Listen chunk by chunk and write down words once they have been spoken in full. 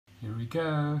Here we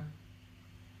go.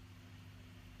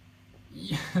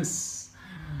 Yes.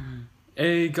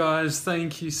 Hey guys,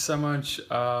 thank you so much.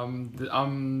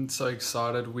 I'm so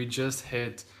excited. We just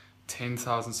hit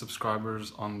 10,000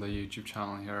 subscribers on the YouTube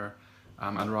channel here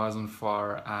at Rise on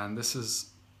Fire, and this is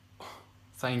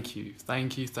thank you.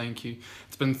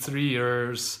 It's been 3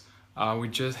 years. We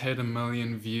just hit 1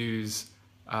 million views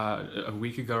a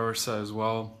week ago or so as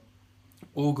well.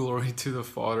 All glory to the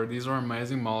Father. These are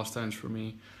amazing milestones for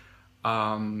me.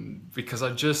 Because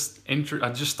I just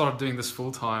started doing this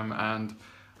full time, and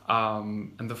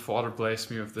the Father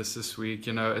blessed me with this week.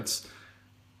 You know,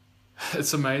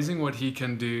 it's amazing what He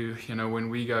can do. You know, when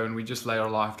we go and we just lay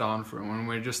our life down for Him, when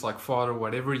we're just like, Father,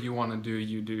 whatever you want to do,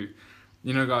 you do.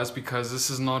 You know, guys, because this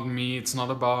is not me. It's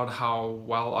not about how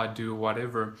well I do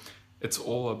whatever. It's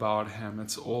all about Him.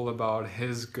 It's all about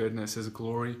His goodness, His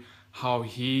glory, how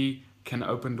He can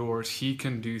open doors. He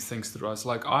can do things through us.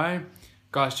 Like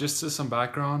guys, just as some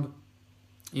background,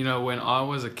 you know, when I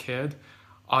was a kid,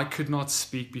 I could not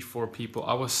speak before people.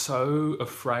 I was so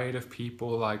afraid of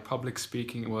people. Like, public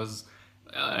speaking was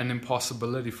an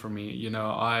impossibility for me. You know,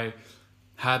 I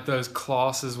had those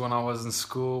classes when I was in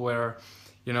school where,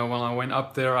 you know, when I went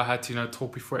up there, I had to, you know,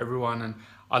 talk before everyone, and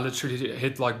I literally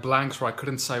hit like blanks where I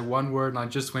couldn't say one word, and I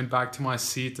just went back to my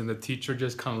seat, and the teacher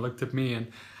just kind of looked at me, and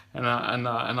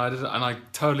I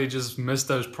totally just missed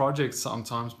those projects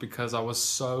sometimes because I was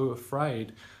so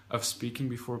afraid of speaking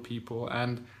before people.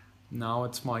 And now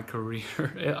it's my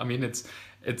career. I mean,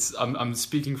 I'm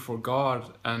speaking for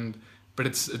God, but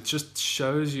it just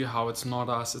shows you how it's not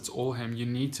us, it's all Him. You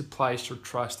need to place your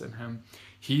trust in Him.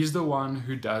 He's the one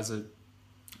who does it.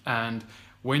 And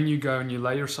when you go and you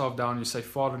lay yourself down, you say,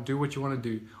 Father, do what you want to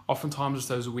do. Oftentimes it's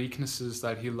those weaknesses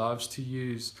that He loves to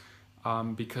use,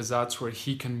 because that's where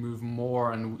He can move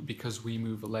more, and because we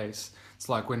move less. It's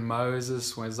like when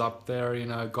Moses was up there, you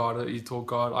know, he told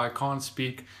God, I can't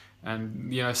speak,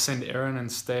 and, you know, send Aaron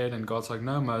instead. And God's like,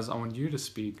 no, Moses, I want you to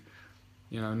speak.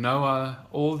 You know, Noah,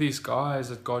 all these guys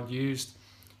that God used,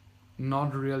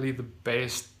 not really the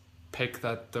best pick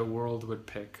that the world would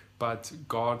pick, but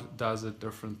God does it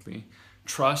differently.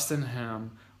 Trust in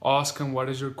Him. Ask Him, what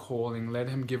is your calling? Let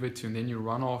Him give it to you, and then you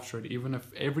run after it, even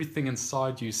if everything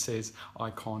inside you says, I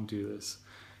can't do this.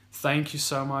 Thank you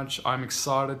so much. I'm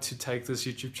excited to take this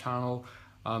YouTube channel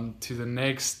to the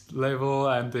next level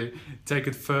and to take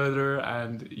it further.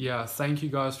 And yeah, thank you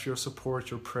guys for your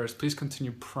support, your prayers. Please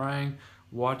continue praying,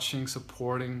 watching,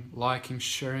 supporting, liking,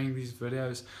 sharing these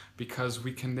videos, because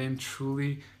we can then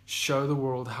truly show the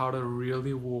world how to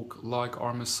really walk like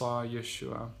our Messiah,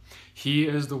 Yeshua. He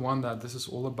is the one that this is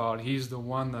all about. He's the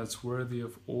one that's worthy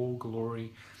of all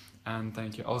glory. And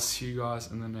thank you. I'll see you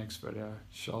guys in the next video.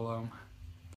 Shalom.